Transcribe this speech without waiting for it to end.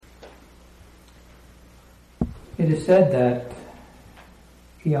It is said that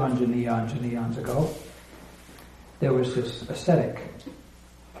eons and eons and eons ago, there was this ascetic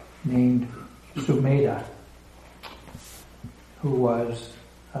named Sumedha, who was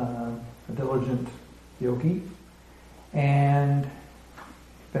a diligent yogi and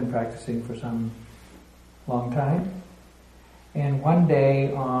been practicing for some long time. And one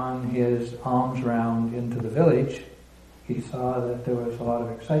day on his alms round into the village, he saw that there was a lot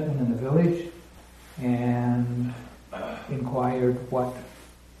of excitement in the village and inquired what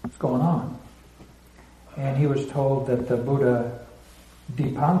was going on. And he was told that the Buddha,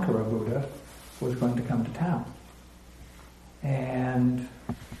 Dipankara Buddha, was going to come to town. And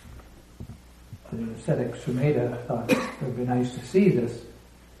the ascetic Sumedha thought it would be nice to see this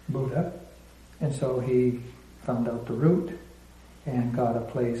Buddha. And so he found out the route and got a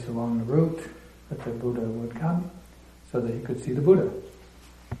place along the route that the Buddha would come so that he could see the Buddha.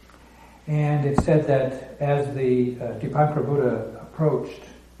 And it said that as the Dipankara Buddha approached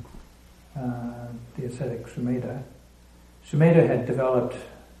the ascetic Sumedha, Sumedha had developed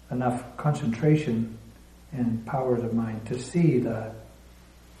enough concentration and powers of mind to see the,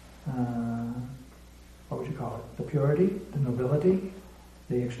 the purity, the nobility,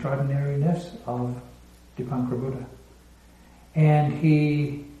 the extraordinariness of Dipankara Buddha. And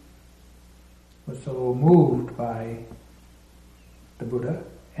he was so moved by the Buddha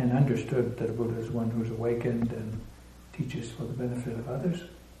and understood that the Buddha is one who's awakened and teaches for the benefit of others,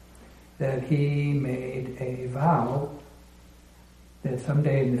 that he made a vow that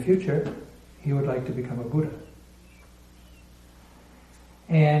someday in the future he would like to become a Buddha.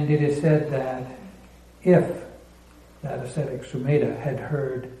 And it is said that if that ascetic Sumedha had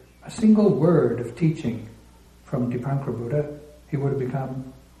heard a single word of teaching from Dipankara Buddha, he would have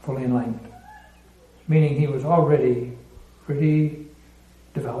become fully enlightened. Meaning he was already pretty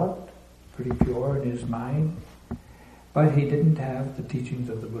developed, pretty pure in his mind, but he didn't have the teachings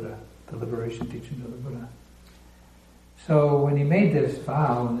of the Buddha, the liberation teachings of the Buddha. So when he made this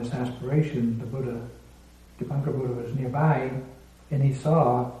vow and this aspiration, the Buddha, Dipankara Buddha, was nearby, and he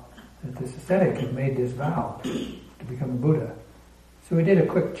saw that this ascetic had made this vow to become a Buddha. So he did a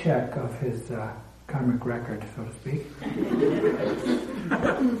quick check of his karmic record, so to speak,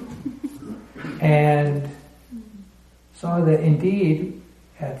 and saw that indeed,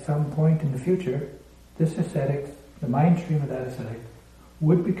 at some point in the future, this ascetic, the mind stream of that ascetic,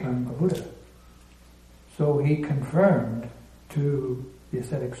 would become a Buddha. So he confirmed to the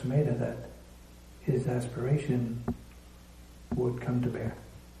ascetic Sumedha that his aspiration would come to bear.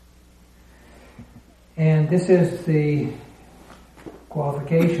 And this is the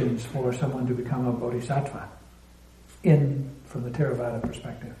qualifications for someone to become a bodhisattva from the Theravada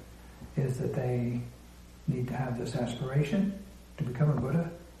perspective, is that they need to have this aspiration to become a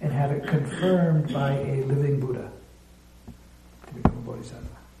Buddha and have it confirmed by a living Buddha to become a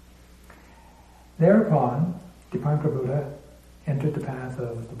bodhisattva. Thereupon, Dipankara Buddha entered the path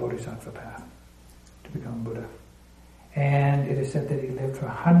of the bodhisattva path to become Buddha. And it is said that he lived for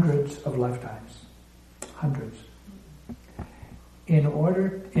hundreds of lifetimes. Hundreds. In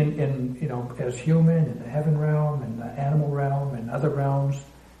order, as human, in the heaven realm, in the animal realm, and other realms,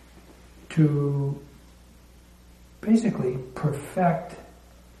 to basically perfect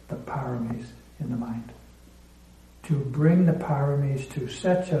the paramis in the mind. To bring the paramis to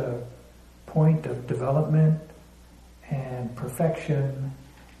such a point of development and perfection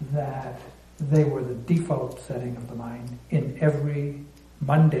that they were the default setting of the mind in every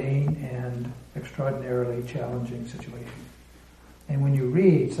mundane and extraordinarily challenging situation. And when you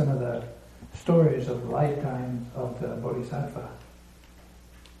read some of the stories of the lifetime of the Bodhisattva,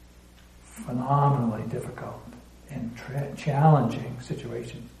 phenomenally difficult and challenging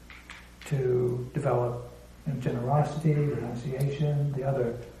situations to develop generosity, renunciation, the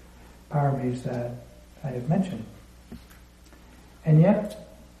other paramis that I have mentioned. And yet,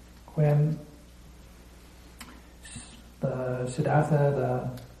 when the Siddhartha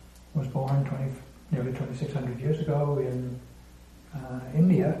was born nearly 2,600 years ago in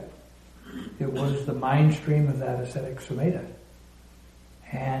India, it was the mind stream of that ascetic Sumedha.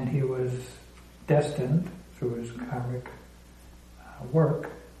 And he was destined, through his karmic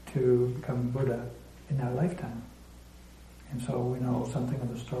work, to become Buddha in that lifetime. And so we know something of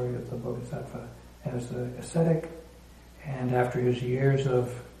the story of the Bodhisattva as the ascetic, and after his years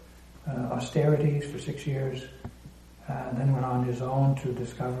of austerities for 6 years, then went on his own to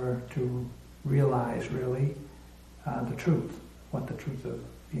discover, to realize really the truth, what the truth of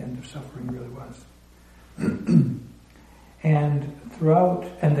the end of suffering really was. And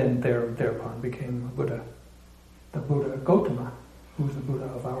then thereupon became a Buddha, the Buddha Gautama, who's the Buddha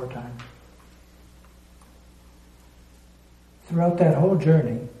of our time. throughout that whole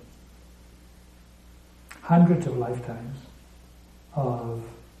journey, hundreds of lifetimes of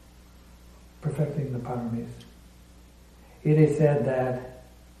perfecting the Paramis, it is said that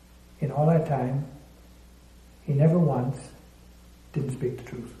in all that time, he never once didn't speak the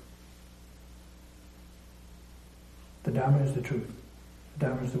truth. The Dharma is the truth. The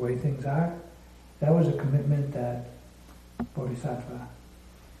Dharma is the way things are. That was a commitment that Bodhisattva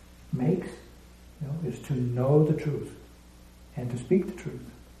makes, is to know the truth and to speak the truth.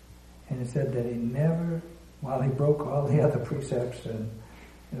 And it said that he never, while he broke all the other precepts and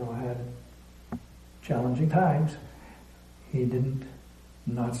had challenging times, he didn't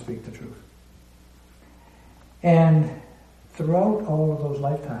not speak the truth. And throughout all of those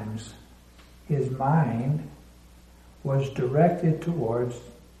lifetimes, his mind was directed towards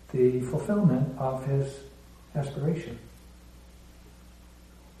the fulfillment of his aspiration.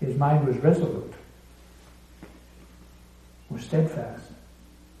 His mind was resolute, was steadfast,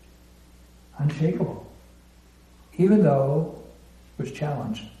 unshakable, even though it was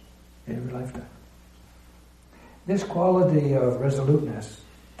challenged in every lifetime. This quality of resoluteness,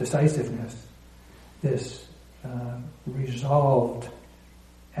 decisiveness, this resolved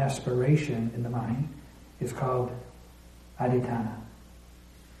aspiration in the mind is called adhitthana,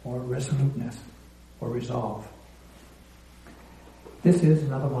 or resoluteness, or resolve. This is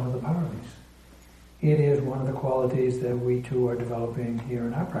another one of the Paramis. It is one of the qualities that we too are developing here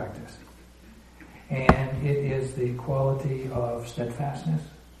in our practice. And it is the quality of steadfastness,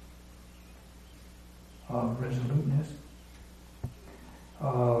 of resoluteness,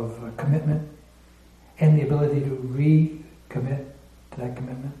 of commitment, and the ability to recommit to that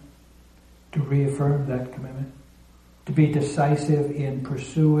commitment, to reaffirm that commitment, to be decisive in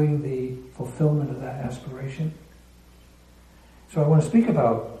pursuing the fulfillment of that aspiration. So I want to speak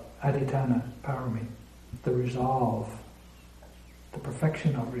about adhitthana parami, the resolve, the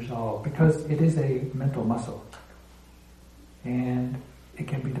perfection of resolve, because it is a mental muscle and it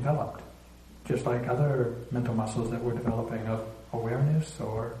can be developed, just like other mental muscles that we're developing of awareness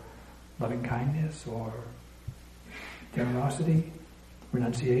or loving kindness or generosity,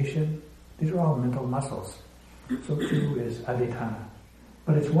 renunciation. These are all mental muscles. So too is adhitthana.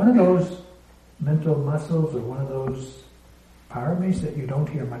 But it's one of those mental muscles or one of those paramis that you don't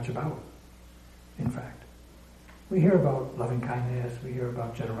hear much about, in fact. We hear about loving kindness, we hear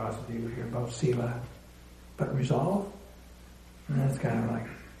about generosity, we hear about sila, but resolve, that's kind of like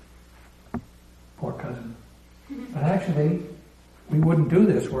poor cousin. But actually, we wouldn't do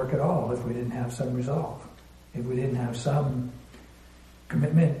this work at all if we didn't have some resolve, if we didn't have some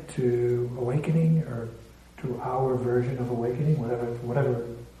commitment to awakening or to our version of awakening, whatever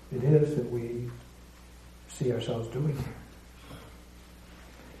it is that we see ourselves doing here.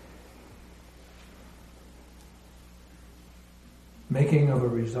 Making of a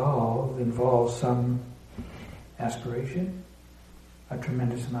resolve involves some aspiration, a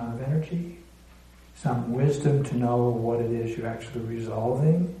tremendous amount of energy, some wisdom to know what it is you're actually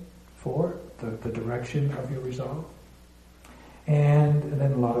resolving for, the direction of your resolve, and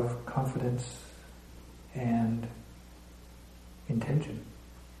then a lot of confidence and intention.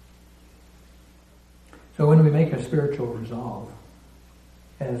 So when we make a spiritual resolve,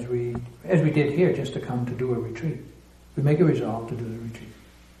 as we did here, just to come to do a retreat, we make a resolve to do the retreat.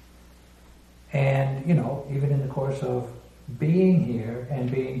 And, even in the course of being here and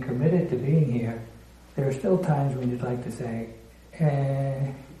being committed to being here, there are still times when you'd like to say,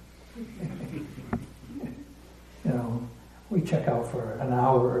 we check out for an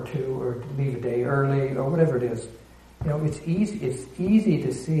hour or two or leave a day early or whatever it is. It's easy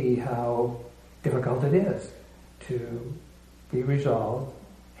to see how difficult it is to be resolved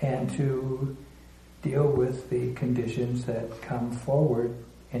and to deal with the conditions that come forward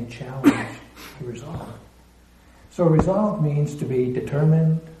and challenge the resolve. So resolve means to be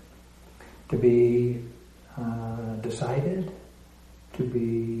determined, to be decided, to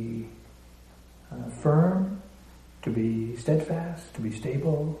be firm, to be steadfast, to be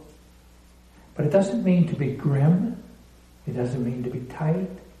stable. But it doesn't mean to be grim. It doesn't mean to be tight.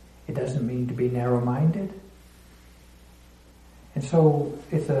 It doesn't mean to be narrow-minded. And so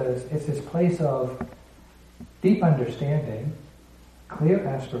it's this place of deep understanding, clear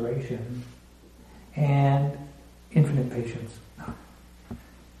aspiration, and infinite patience.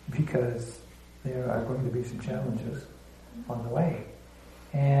 Because there are going to be some challenges on the way.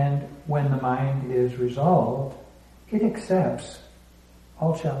 And when the mind is resolved, it accepts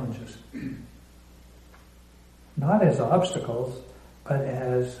all challenges. Not as obstacles, but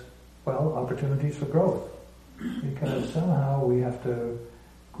as, opportunities for growth. Because somehow we have to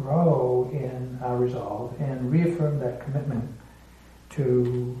grow in our resolve and reaffirm that commitment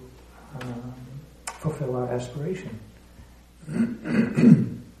to fulfill our aspiration.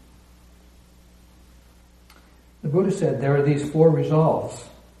 The Buddha said there are these 4 resolves.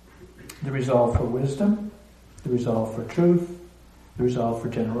 The resolve for wisdom, the resolve for truth, the resolve for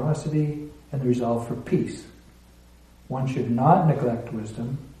generosity, and the resolve for peace. One should not neglect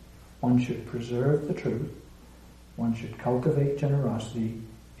wisdom, one should preserve the truth, one should cultivate generosity,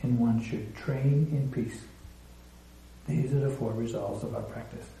 and one should train in peace. These are the 4 resolves of our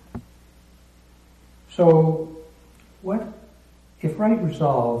practice. So, if right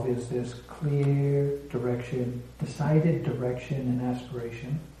resolve is this clear direction, decided direction and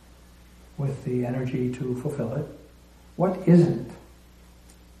aspiration with the energy to fulfill it, what isn't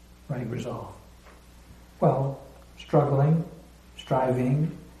right resolve? Well, struggling,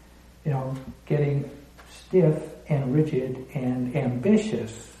 striving, getting stiff and rigid and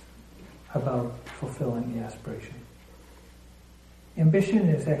ambitious about fulfilling the aspiration. Ambition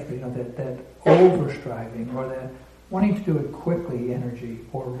is actually that over-striving or that wanting to do it quickly energy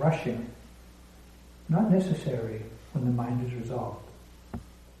or rushing. Not necessary when the mind is resolved.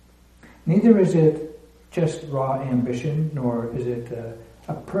 Neither is it just raw ambition, nor is it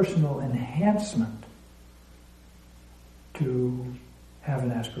a personal enhancement to have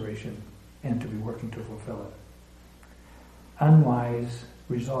an aspiration and to be working to fulfill it. Unwise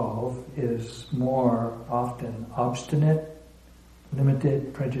resolve is more often obstinate,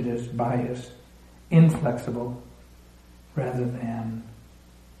 limited, prejudiced, biased, inflexible, rather than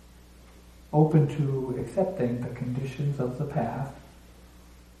open to accepting the conditions of the path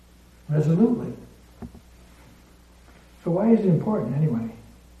resolutely. So why is it important anyway?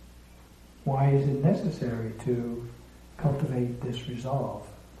 Why is it necessary to cultivate this resolve?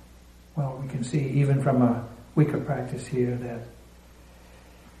 Well, we can see even from a weaker practice here that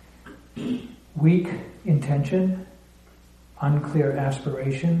weak intention, unclear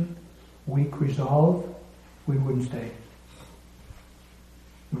aspiration, weak resolve, we wouldn't stay.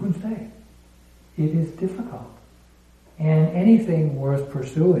 We wouldn't stay. It is difficult. And anything worth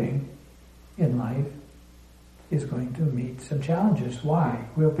pursuing in life is going to meet some challenges. Why?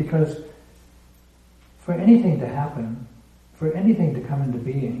 Well, because for anything to happen, for anything to come into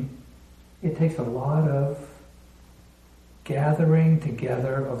being, it takes a lot of gathering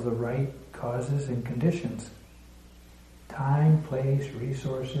together of the right causes and conditions. Time, place,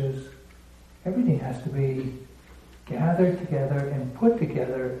 resources, everything has to be gathered together and put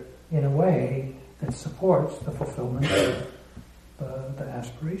together in a way that supports the fulfillment of the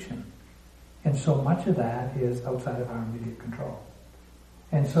aspiration. And so much of that is outside of our immediate control.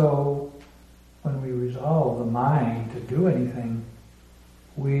 And so when we resolve the mind to do anything,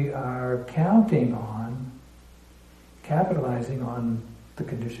 we are counting on, capitalizing on the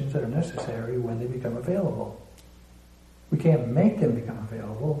conditions that are necessary when they become available. We can't make them become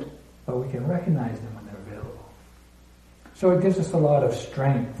available, but we can recognize them when they're available. So it gives us a lot of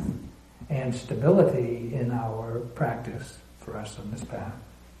strength and stability in our practice for us on this path.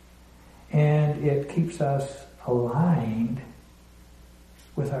 And it keeps us aligned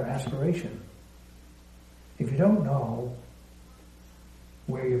with our aspiration. If you don't know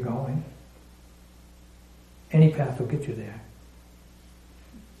where you're going, any path will get you there.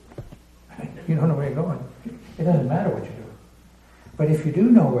 You don't know where you're going, it doesn't matter what you do. But if you do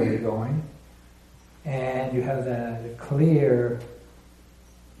know where you're going, and you have that clear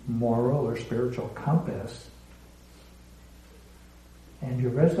moral or spiritual compass, and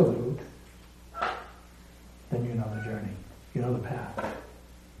you're resolute, then you know the journey, you know the path.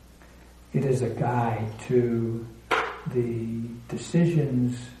 It is a guide to the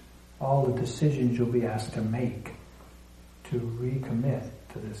decisions, all the decisions you'll be asked to make to recommit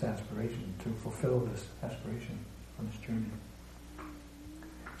to this aspiration, to fulfill this aspiration on this journey.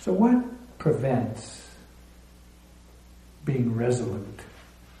 So what prevents being resolute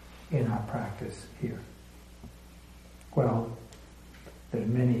in our practice here? Well, there's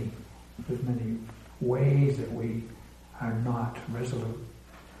many ways that we are not resolute.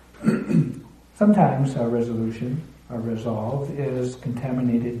 Sometimes our resolution, our resolve, is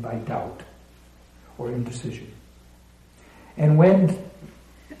contaminated by doubt or indecision. And when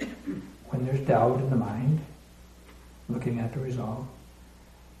there's doubt in the mind, looking at the resolve,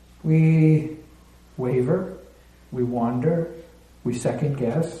 we waver, we wander, we second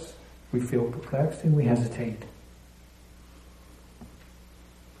guess, we feel perplexed, and we hesitate.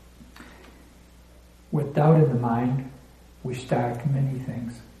 With doubt in the mind, we start many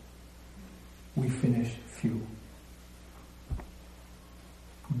things. We finish few.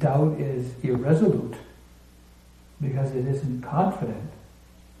 Doubt is irresolute because it isn't confident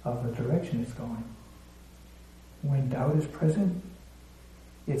of the direction it's going. When doubt is present,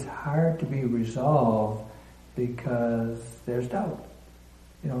 it's hard to be resolved because there's doubt.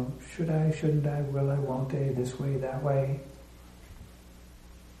 Should I, shouldn't I, will I, won't I, this way, that way?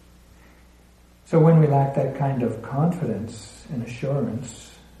 So when we lack that kind of confidence and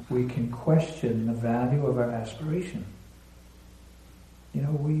assurance, we can question the value of our aspiration.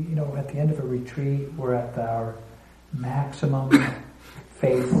 At the end of a retreat, we're at our maximum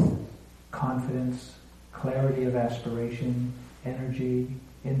faith, confidence, clarity of aspiration, energy,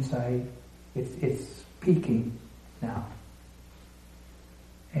 insight. It's peaking now.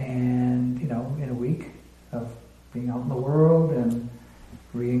 And, in a week of being out in the world and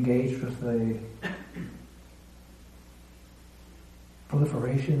re-engaged with the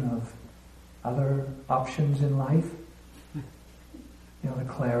proliferation of other options in life, the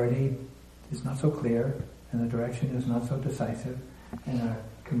clarity is not so clear and the direction is not so decisive and our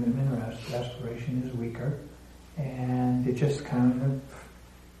commitment or aspiration is weaker, and it just kind of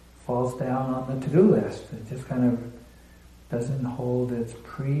falls down on the to-do list. It just kind of doesn't hold its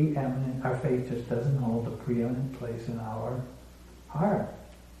preeminent, our faith just doesn't hold the preeminent place in our heart.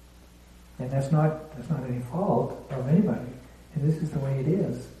 And that's not any fault of anybody. And this is the way it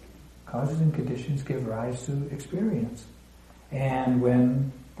is. Causes and conditions give rise to experience. And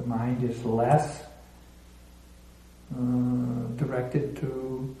when the mind is less directed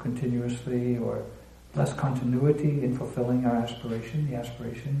to continuously or less continuity in fulfilling our aspiration,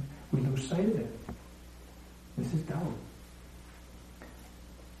 we lose sight of it. This is doubt.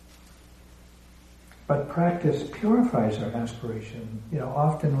 But practice purifies our aspiration.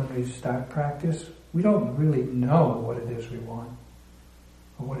 Often when we start practice, we don't really know what it is we want,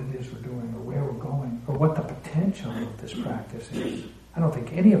 or what it is we're doing, or where we're going, or what the potential of this practice is. I don't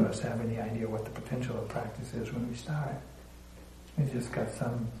think any of us have any idea what the potential of practice is when we start. We just got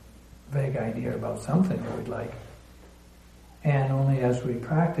some vague idea about something that we'd like. And only as we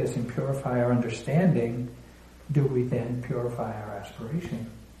practice and purify our understanding do we then purify our aspiration.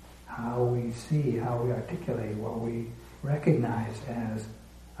 How we see, how we articulate what we recognize as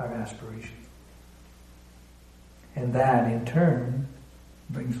our aspiration. And that, in turn,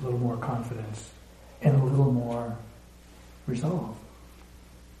 brings a little more confidence and a little more resolve.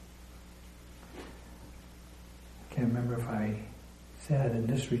 I can't remember if I said in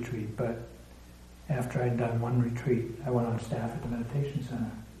this retreat, but after I'd done one retreat, I went on staff at the Meditation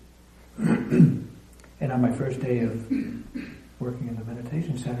Center. And on my first day of working in the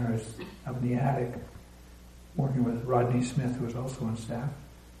Meditation Center, I was up in the attic working with Rodney Smith, who was also on staff,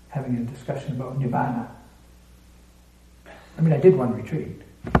 having a discussion about Nibbana. I did one retreat.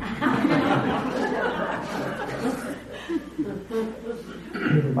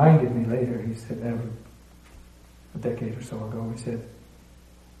 He reminded me later, he said, a decade or so ago, he said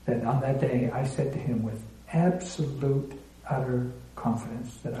that on that day I said to him with absolute, utter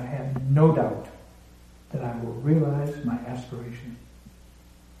confidence that I have no doubt that I will realize my aspiration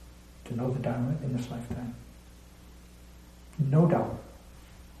to know the Dharma in this lifetime. No doubt.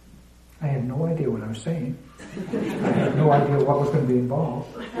 I had no idea what I was saying. I had no idea what was going to be involved,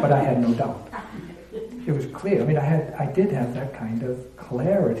 but I had no doubt. It was clear. I did have that kind of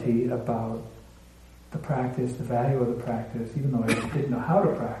clarity about the practice, the value of the practice, even though I didn't know how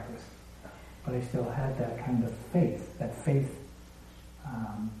to practice. But I still had that kind of faith,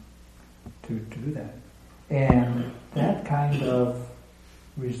 to do that. And that kind of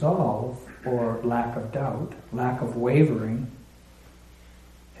resolve, or lack of doubt, lack of wavering,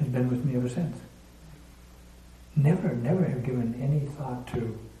 has been with me ever since. Never have given any thought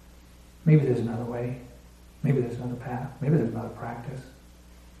to, maybe there's another way, maybe there's another path, maybe there's another practice.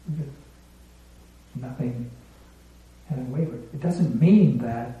 Nothing hasn't wavered. It doesn't mean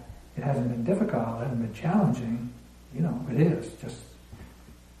that it hasn't been difficult, it hasn't been challenging. It is. Just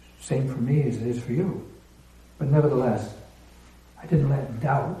same for me as it is for you. But nevertheless, I didn't let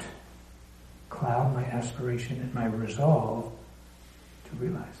doubt cloud my aspiration and my resolve to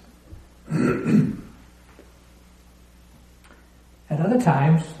realize. At other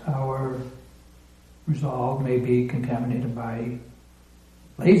times, our resolve may be contaminated by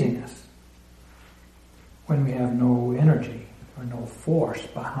laziness, when we have no energy or no force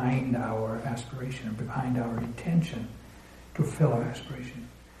behind our aspiration or behind our intention to fulfill our aspiration.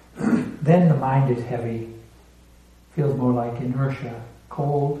 Then the mind is heavy, feels more like inertia,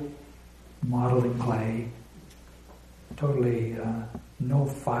 cold, modeling clay, totally no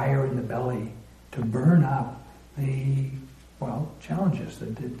fire in the belly to burn up the challenges,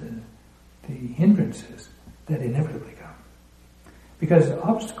 the hindrances that inevitably come. Because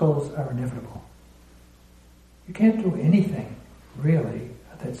obstacles are inevitable. You can't do anything, really,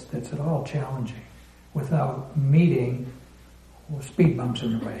 that's at all challenging, without meeting speed bumps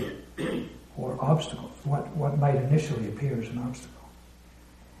in the way or obstacles, what might initially appear as an obstacle.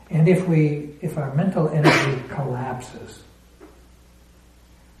 And if our mental energy collapses,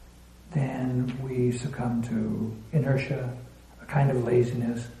 then we succumb to inertia, a kind of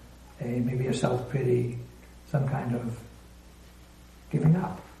laziness, maybe a self-pity, some kind of giving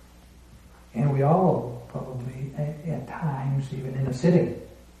up. And we all probably, at times, even in a sitting,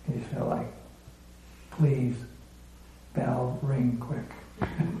 you just feel like, please, bell, ring quick.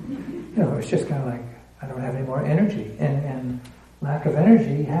 It's just kind of like, I don't have any more energy. And lack of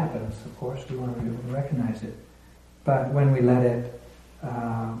energy happens, of course, we want to be able to recognize it. But when we let it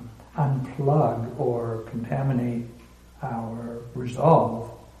unplug or contaminate our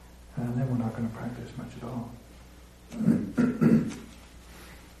resolve, then we're not going to practice much at all.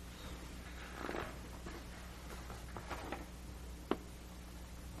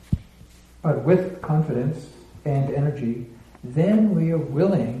 But with confidence and energy, then we are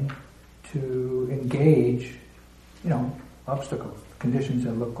willing to engage, obstacles, conditions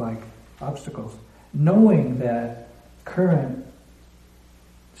that look like obstacles, knowing that current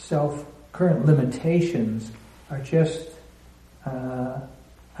limitations are just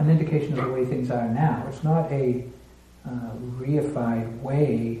an indication of the way things are now. It's not a reified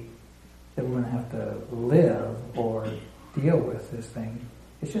way that we're going to have to live or deal with this thing.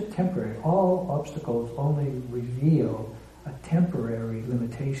 It's just temporary. All obstacles only reveal a temporary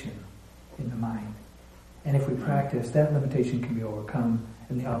limitation in the mind. And if we practice, that limitation can be overcome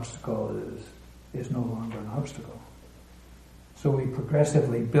and the obstacle is no longer an obstacle. So we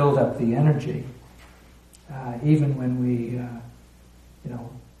progressively build up the energy, even when we,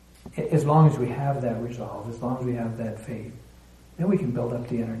 as long as we have that resolve, as long as we have that faith, then we can build up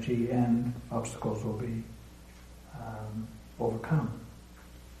the energy and obstacles will be overcome.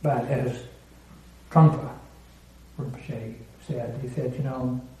 But as Trungpa Rinpoche said, he said,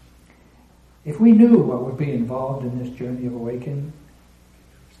 if we knew what would be involved in this journey of awakening,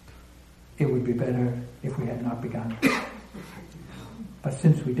 it would be better if we had not begun. But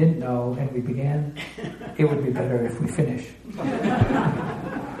since we didn't know and we began, it would be better if we finish.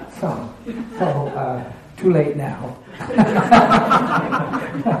 So, too late now.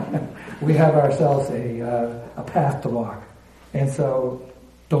 We have ourselves a path to walk. And so,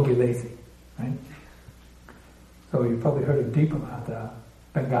 don't be lazy, right? So you've probably heard of Deepa, the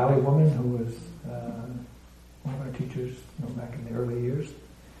Bengali woman who was one of our teachers back in the early years.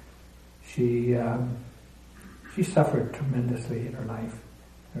 She suffered tremendously in her life.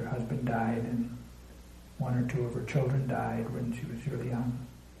 Her husband died and one or two of her children died when she was really young.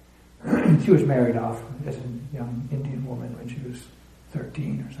 She was married off as a young Indian woman when she was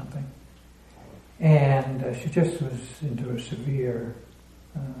 13 or something. And she just was into a severe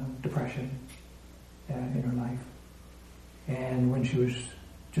depression in her life. And when she was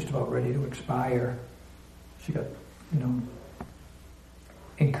just about ready to expire, she got,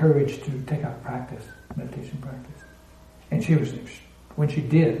 encouraged to take up practice, meditation practice. And she was, when she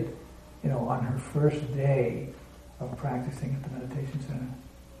did, on her first day of practicing at the meditation center,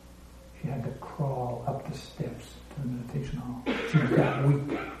 she had to crawl up the steps to the meditation hall. She was that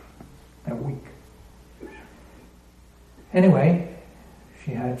weak. Anyway,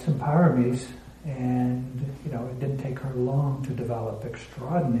 she had some paramis, and it didn't take her long to develop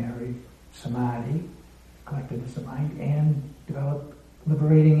extraordinary samadhi, collectedness of mind, and develop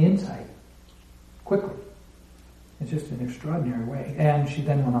liberating insight quickly. It's just an extraordinary way. And she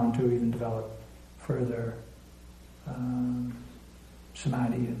then went on to even develop further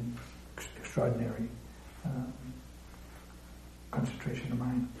samadhi and extraordinary concentration of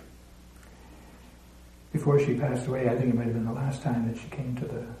mind. Before she passed away, I think it might have been the last time that she came to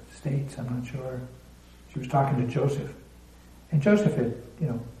the States, I'm not sure. She was talking to Joseph. And Joseph had,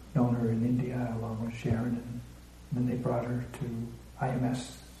 known her in India along with Sharon, and then they brought her to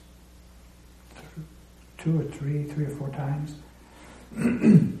IMS three or four times.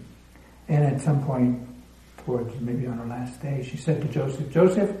 And at some point, towards maybe on her last day, she said to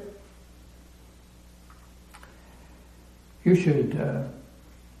Joseph, you should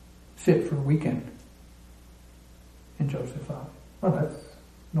sit for a weekend. And Joseph thought, well, that's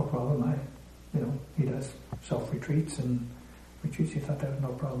no problem. He does self-retreats and retreats. He thought that was no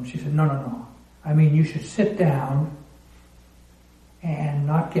problem. She said, no. I mean, you should sit down and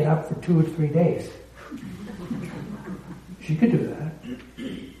not get up for 2 or 3 days. She could do that.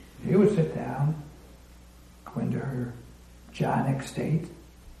 She would sit down, go into her jhanic state,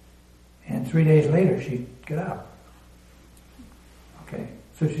 and 3 days later she'd get up. Okay,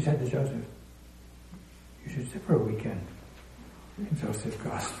 so she said to Joseph, you should sit for a weekend. And Joseph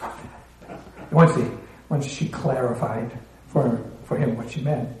goes, once she clarified for him what she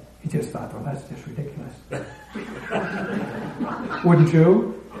meant, he just thought, well, that's just ridiculous. Wouldn't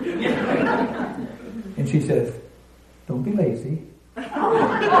you? And she says, don't be lazy.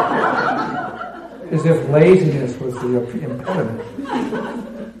 As if laziness was the impediment.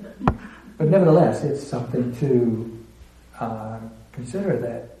 But nevertheless, it's something to consider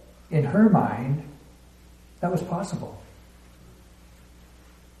that in her mind, that was possible.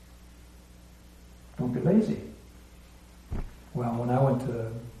 Don't be lazy. Well, when I went to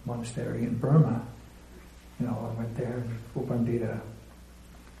the monastery in Burma, I went there and U Pandita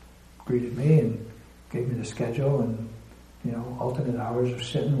greeted me and gave me the schedule and, alternate hours of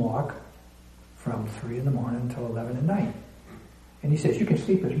sit and walk from 3 in the morning until 11 at night. And he says, you can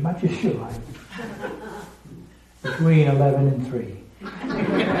sleep as much as you like between 11 and 3.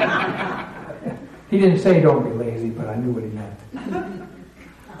 He didn't say don't be lazy, but I knew what he meant.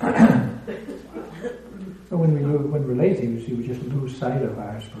 So when we're lazy, we just lose sight of our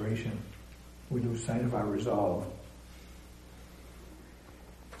aspiration. We lose sight of our resolve.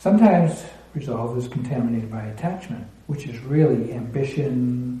 Sometimes resolve is contaminated by attachment, which is really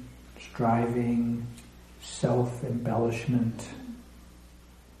ambition, striving, self-embellishment.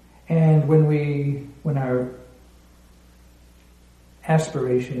 And when our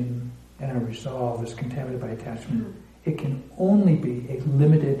aspiration and our resolve is contaminated by attachment, it can only be a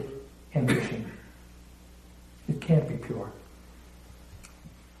limited ambition. It can't be pure.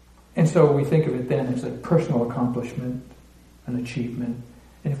 And so we think of it then as a personal accomplishment, an achievement,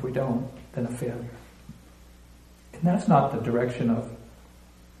 and if we don't, then a failure. And that's not the direction of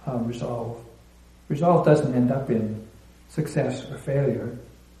resolve. Resolve doesn't end up in success or failure.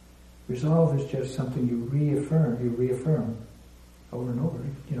 Resolve is just something you reaffirm over and over,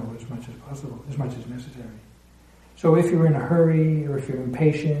 as much as possible, as much as necessary. So if you're in a hurry, or if you're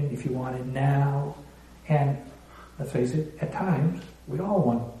impatient, if you want it now, and let's face it, at times, we all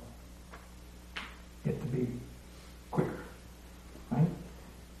want it to be quicker, right?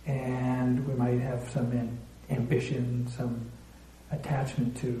 And we might have some ambition, some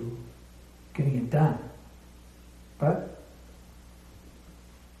attachment to getting it done. But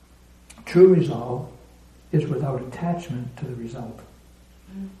true resolve is without attachment to the result.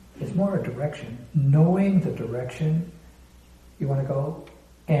 It's more a direction, knowing the direction you want to go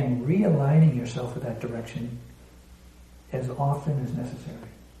and realigning yourself with that direction as often as necessary.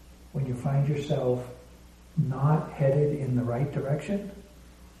 When you find yourself not headed in the right direction,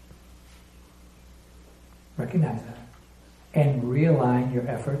 recognize that and realign your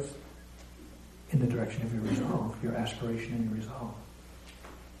efforts in the direction of your resolve, your aspiration and your resolve.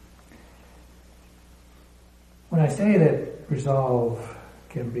 When I say that resolve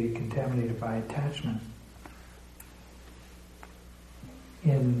can be contaminated by attachment,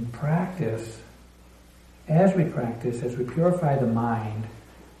 in practice, as we purify the mind,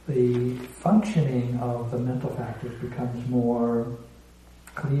 the functioning of the mental factors becomes more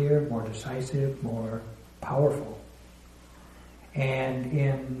clear, more decisive, more powerful. And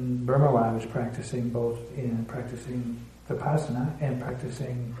in Burma, while I was practicing, both in practicing Vipassana and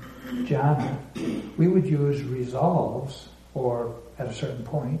practicing jhana, we would use resolves, or at a certain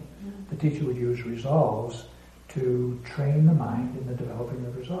point, the teacher would use resolves to train the mind in the developing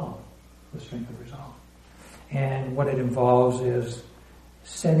of resolve, the strength of resolve. And what it involves is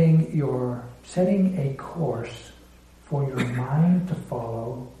setting a course for your mind to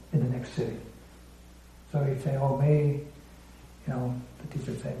follow in the next sitting. So you'd say, the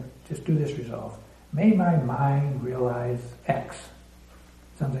teacher would say, just do this resolve. May my mind realize X,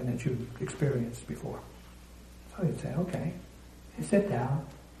 something that you've experienced before. So you'd say, okay. You sit down,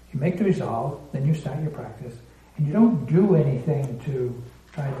 you make the resolve, then you start your practice, and you don't do anything to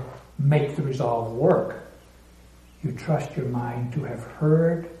try to make the resolve work. You trust your mind to have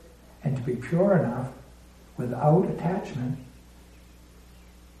heard and to be pure enough without attachment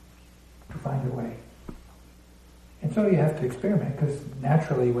to find a way. And so you have to experiment, because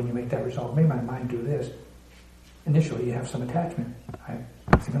naturally when you make that resolve, may my mind do this, initially you have some attachment.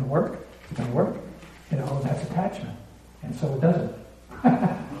 Is it going to work? Is it going to work? That's attachment. And so it doesn't.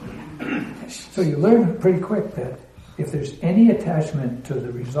 So you learn pretty quick that if there's any attachment to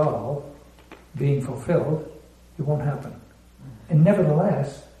the resolve being fulfilled, it won't happen. And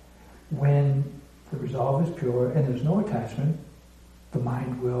nevertheless, when the resolve is pure and there's no attachment, the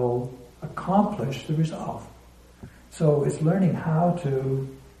mind will accomplish the resolve. So it's learning how to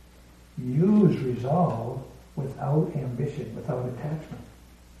use resolve without ambition, without attachment.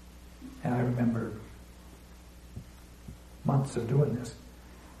 And I remember months of doing this.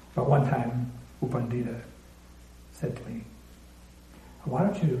 But one time, U Pandita said to me, why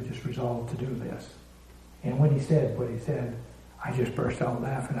don't you just resolve to do this? And when he said what he said, I just burst out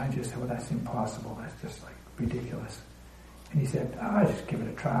laughing. I just said, well, that's impossible. That's just like ridiculous. And he said, just give it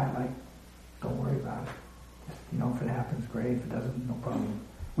a try. Like, don't worry about it. Just, if it happens, great. If it doesn't, no problem.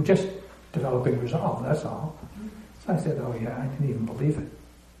 We're just developing resolve, that's all. So I said, oh yeah, I can even believe it.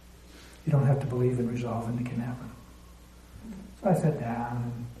 You don't have to believe in resolve and it can happen. So I sat down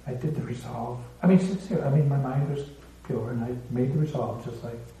and I did the resolve. I mean, sincere. I mean, my mind was pure and I made the resolve just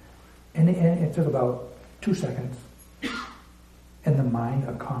like, and it took about 2 seconds and the mind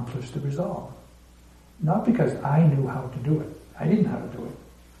accomplished the resolve. Not because I knew how to do it. I didn't know how to do it.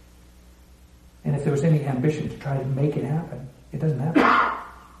 And if there was any ambition to try to make it happen, it doesn't happen.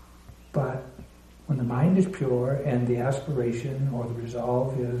 But when the mind is pure and the aspiration or the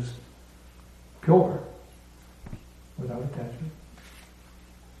resolve is pure, without attachment,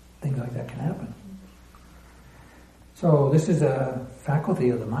 things like that can happen. So this is a faculty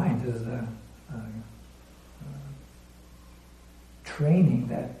of the mind. This is a training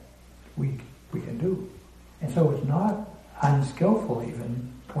that we can do. And so it's not unskillful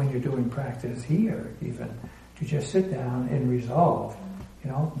even when you're doing practice here even to just sit down and resolve,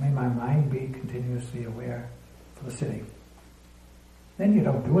 may my mind be continuously aware for the sitting. Then you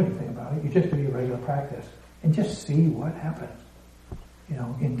don't do anything about it. You just do your regular practice and just see what happens.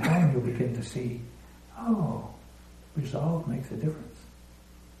 In time you'll begin to see, resolve makes a difference.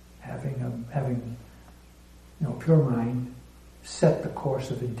 Having pure mind, set the course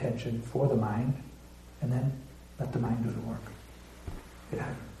of intention for the mind, and then let the mind do the work. It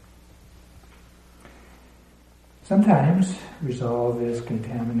happens. Sometimes resolve is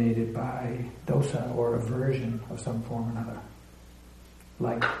contaminated by dosa or aversion of some form or another,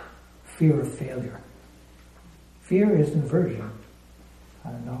 like fear of failure. Fear is an aversion.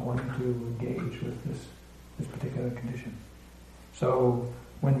 I'm not wanting to engage with this particular condition. So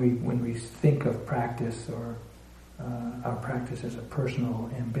when we think of practice or our practice as a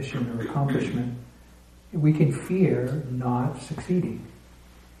personal ambition or accomplishment, we can fear not succeeding.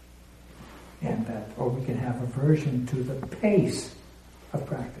 Or we can have aversion to the pace of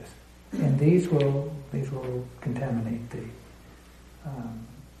practice. And these will contaminate the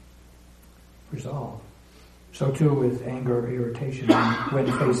resolve. So too with anger or irritation when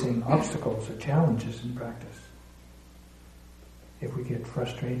facing obstacles or challenges in practice. If we get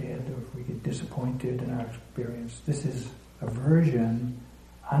frustrated or if we get disappointed in our experience, this is aversion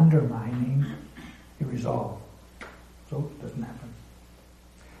undermining the resolve. So it doesn't happen.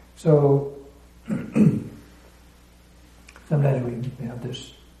 So sometimes we have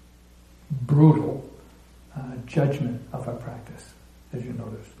this brutal judgment of our practice, as you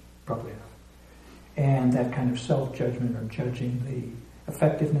notice, probably have. And that kind of self-judgment or judging the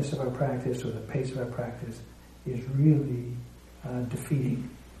effectiveness of our practice or the pace of our practice is really defeating,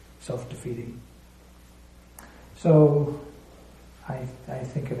 self-defeating. So I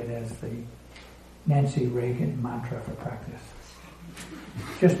think of it as the Nancy Reagan mantra for practice.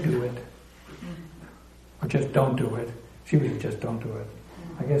 Just do it. Or just don't do it. She was just don't do it.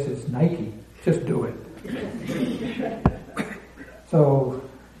 I guess it's Nike. Just do it. So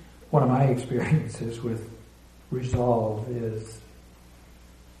one of my experiences with resolve is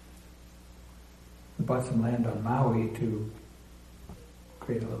we bought some land on Maui to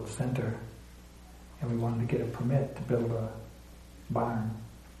create a little center, and we wanted to get a permit to build a barn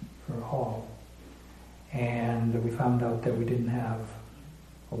for a hall. And we found out that we didn't have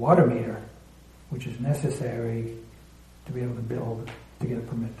a water meter, which is necessary to be able to get a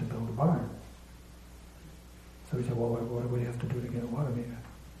permit to build a barn. So we said, well, what do we have to do to get a water meter?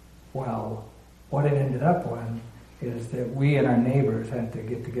 Well, what it ended up on is that we and our neighbors had to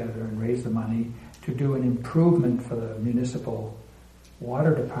get together and raise the money to do an improvement for the municipal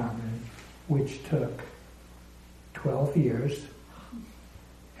water department, which took 12 years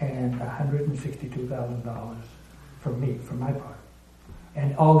and $162,000 for my part.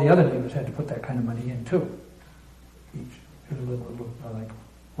 And all the other neighbors had to put that kind of money in too, each. It was a little like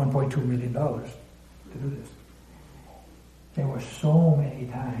 $1.2 million to do this. There were so many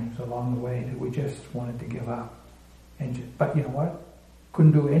times along the way that we just wanted to give up. But you know what?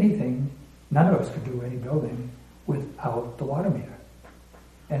 Couldn't do anything. None of us could do any building without the water meter.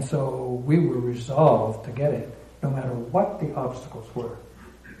 And so we were resolved to get it, no matter what the obstacles were.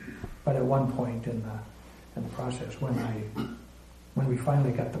 But at one point in the process, when we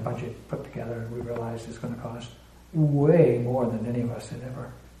finally got the budget put together, we realized it's going to cost way more than any of us had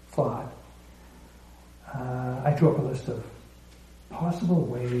ever thought. I drew up a list of possible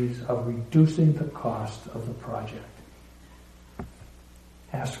ways of reducing the cost of the project.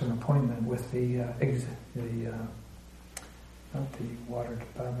 Asked for an appointment with the not the water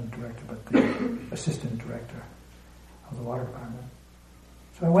department director, but the assistant director of the water department.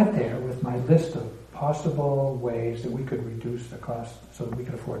 So I went there with my list of possible ways that we could reduce the cost so that we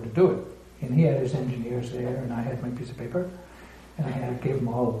could afford to do it. And he had his engineers there, and I had my piece of paper, and I gave him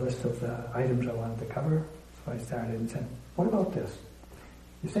all a list of the items I wanted to cover. So I started and said, what about this?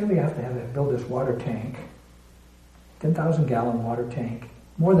 You say we have to build this water tank, 10,000 gallon water tank,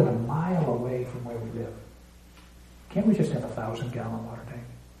 more than a mile away from where we live. Can't we just have a 1,000 gallon water tank?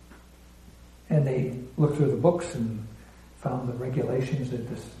 And they looked through the books and found the regulations that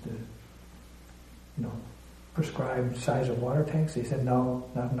prescribed size of water tanks. They said, no,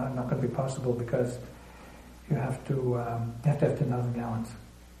 not going to be possible because you have to have 10,000 gallons.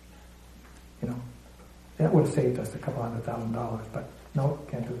 That would have saved us a couple $100,000, but no,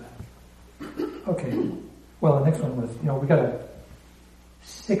 can't do that. Okay. Well, the next one was, we got a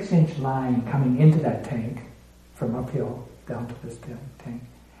 6-inch line coming into that tank from uphill down to this tank.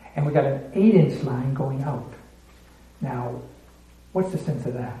 And we got an 8-inch line going out. Now, what's the sense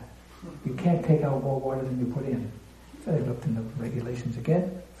of that? You can't take out more water than you put in. So they looked in the regulations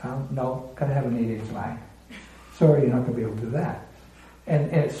again, found, no, got to have an 8-inch line. Sorry, you're not going to be able to do that.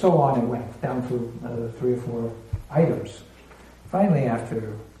 And so on it went, down to 3 or 4 items. Finally,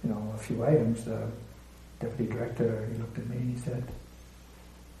 after, a few items, the deputy director, he looked at me and he said,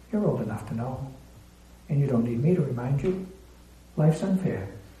 you're old enough to know, and you don't need me to remind you, life's unfair.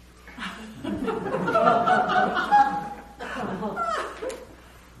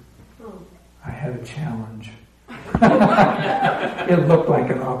 I had a challenge. It looked like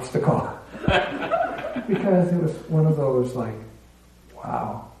an obstacle. Because it was one of those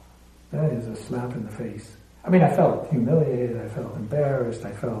wow, that is a slap in the face. I mean, I felt humiliated, I felt embarrassed,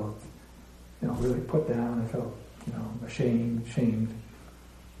 I felt, really put down, I felt, shamed.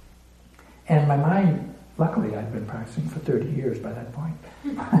 And my mind, luckily I'd been practicing for 30 years by that point,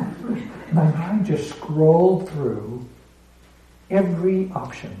 my mind just scrolled through every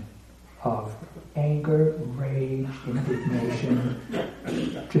option of anger, rage, indignation,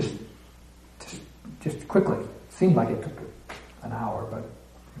 just quickly. It seemed like it took an hour, but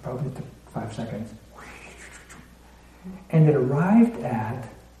it probably took 5 seconds. And it arrived at,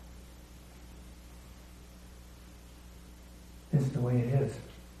 this is the way it is.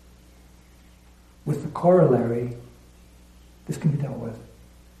 With the corollary, this can be dealt with.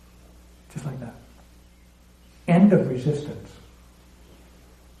 Just like that. End of resistance.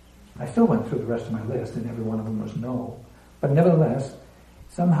 I still went through the rest of my list, and every one of them was no. But nevertheless,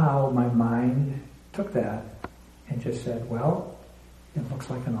 somehow my mind took that and just said, well, it looks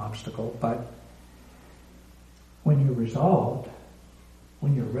like an obstacle, but when you're resolved,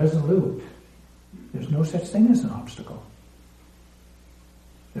 when you're resolute, there's no such thing as an obstacle.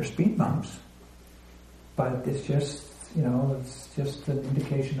 There's speed bumps, but it's just, it's just an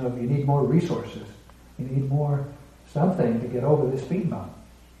indication of you need more resources. You need more something to get over this speed bump.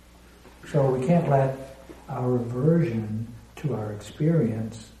 So we can't let our aversion to our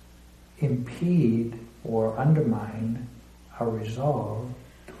experience impede or undermine our resolve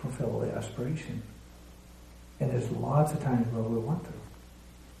to fulfill the aspiration. And there's lots of times where we want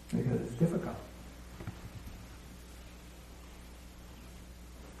to, because it's difficult.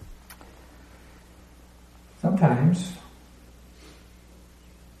 Sometimes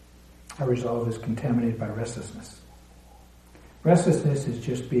our resolve is contaminated by restlessness. Restlessness is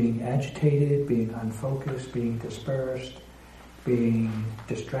just being agitated, being unfocused, being dispersed, being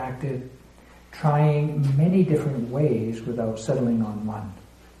distracted, trying many different ways without settling on one.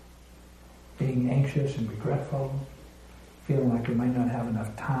 Being anxious and regretful, feeling like we might not have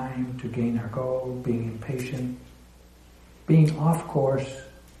enough time to gain our goal, being impatient, being off course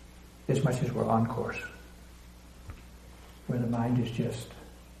as much as we're on course, where the mind is just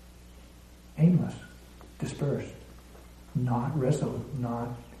aimless, dispersed, not resolute, not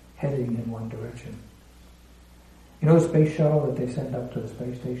heading in one direction. The space shuttle that they send up to the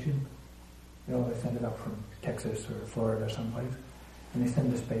space station? They send it up from Texas or Florida or someplace, and they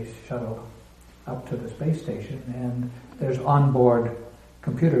send the space shuttle up to the space station, and there's onboard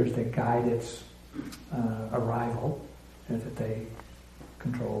computers that guide its arrival, that they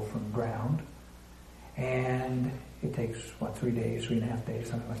control from ground, and it takes, 3 days, 3.5 days,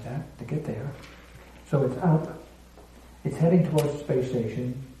 something like that, to get there. So it's up, it's heading towards the space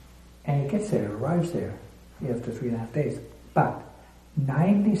station, and it gets there, arrives there after 3.5 days. But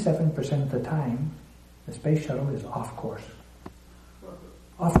 97% of the time, the space shuttle is off course.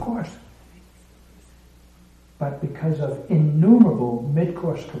 Off course. But because of innumerable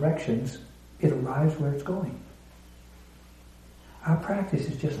mid-course corrections, it arrives where it's going. Our practice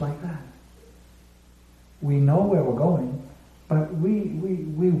is just like that. We know where we're going, But we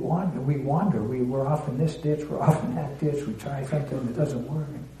wander. We're off in this ditch, we're off in that ditch, we try something that doesn't work.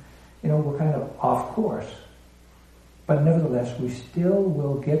 We're kind of off course. But nevertheless, we still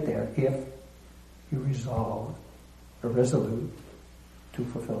will get there if you resolve or resolute to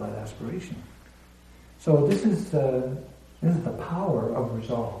fulfill that aspiration. So this is the power of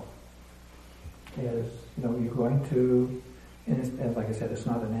resolve. You're going to, and like I said, it's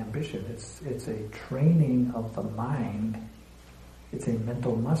not an ambition. It's a training of the mind. It's a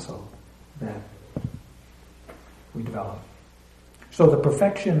mental muscle that we develop. So the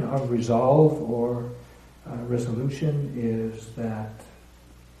perfection of resolve or resolution is that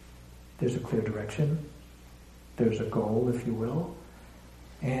there's a clear direction, there's a goal, if you will,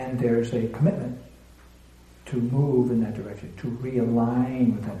 and there's a commitment to move in that direction, to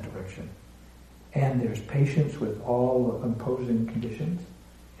realign with that direction. And there's patience with all opposing conditions,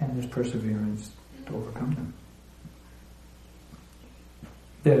 and there's perseverance to overcome them.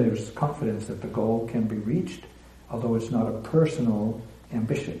 There's confidence that the goal can be reached, although it's not a personal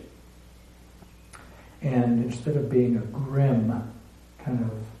ambition. And instead of being a grim kind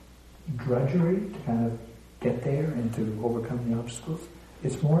of drudgery to kind of get there and to overcome the obstacles,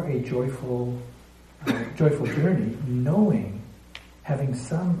 it's more a joyful journey, knowing, having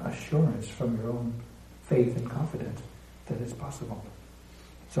some assurance from your own faith and confidence that it's possible.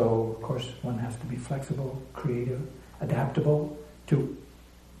 So, of course, one has to be flexible, creative, adaptable to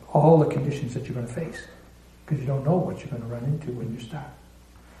all the conditions that you're going to face, because you don't know what you're going to run into when you start.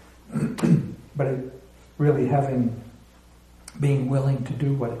 But really being willing to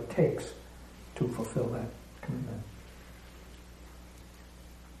do what it takes to fulfill that commitment.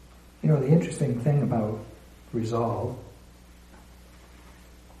 The interesting thing about resolve,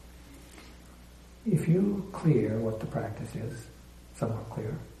 if you clear what the practice is, somewhat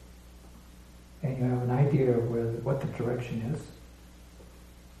clear, and you have an idea of what the direction is,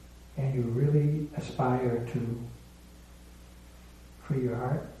 and you really aspire to free your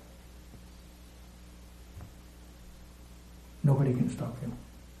heart, nobody can stop you.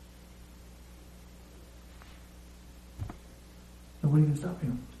 Nobody can stop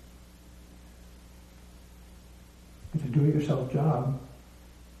you. It's a do-it-yourself job,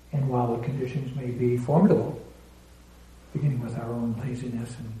 and while the conditions may be formidable, beginning with our own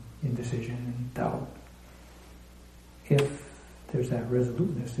laziness and indecision and doubt, if there's that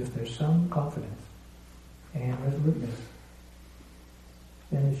resoluteness, if there's some confidence and resoluteness,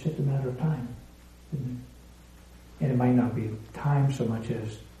 then it's just a matter of time, isn't it? And it might not be time so much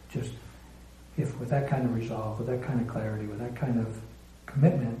as just if with that kind of resolve, with that kind of clarity, with that kind of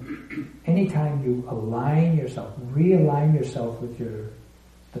commitment, anytime you realign yourself with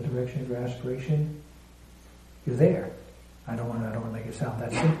the direction of your aspiration, you're there. I don't want to make it sound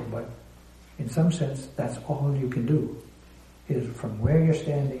that simple, but in some sense, that's all you can do. Is from where you're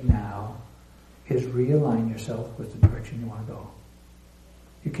standing now, is realign yourself with the direction you want to go.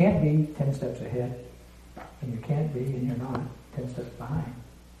 You can't be 10 steps ahead, and you can't be, and you're not, 10 steps behind.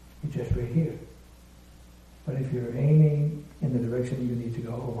 You're just right here. But if you're aiming in the direction you need to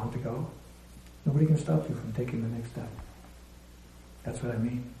go or want to go, nobody can stop you from taking the next step. That's what I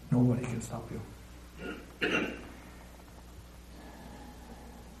mean. Nobody can stop you.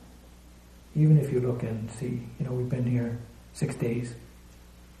 Even if you look and see, we've been here 6 days.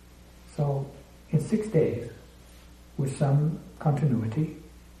 So in 6 days, with some continuity,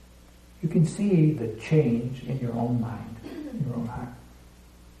 you can see the change in your own mind, in your own heart.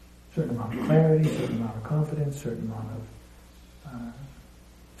 Certain amount of clarity, certain amount of confidence, certain amount of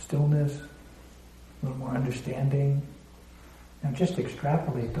stillness, a little more understanding. Now just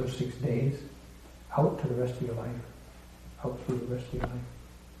extrapolate those 6 days out to the rest of your life, out through the rest of your life.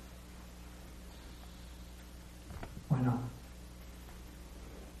 Why not?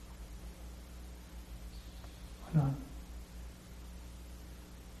 Why not?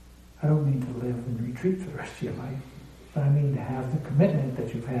 I don't mean to live in retreat for the rest of your life, but I mean to have the commitment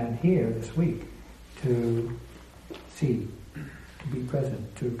that you've had here this week to see, to be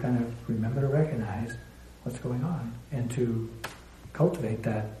present, to kind of remember to recognize what's going on, and to cultivate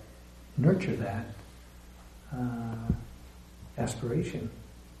that, nurture that aspiration,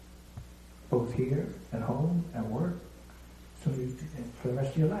 both here, at home, at work, for the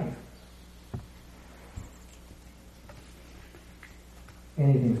rest of your life.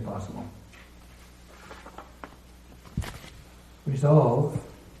 Anything is possible. Resolve,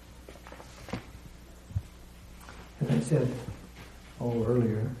 as I said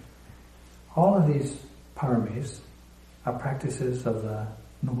earlier, all of these paramis are practices of the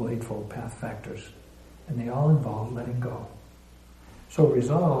Noble Eightfold Path factors, and they all involve letting go. So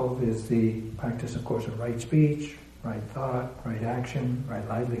resolve is the practice, of course, of right speech, right thought, right action, right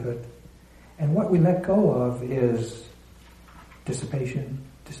livelihood. And what we let go of is dissipation,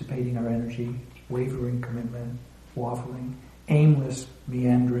 dissipating our energy, wavering commitment, waffling, aimless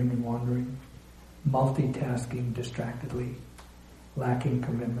meandering and wandering, multitasking distractedly, lacking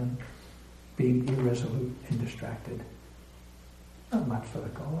commitment, being irresolute and distracted. Not much to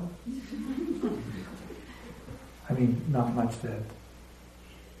let go of. I mean, not much that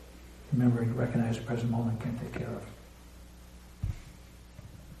remembering to recognize the present moment can take care of.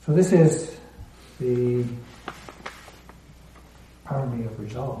 So this is the Parami of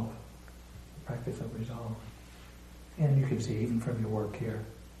resolve, the practice of resolve. And you can see even from your work here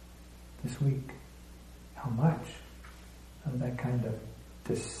this week how much of that kind of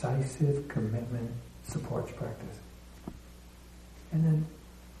decisive commitment supports practice. And then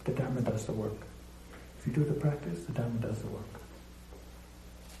the Dharma does the work. If you do the practice, the Dharma does the work.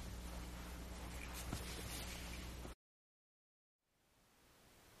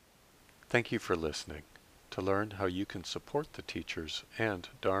 Thank you for listening. To learn how you can support the teachers and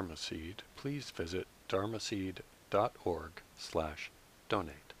Dharma Seed, please visit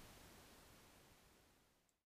dharmaseed.org/donate.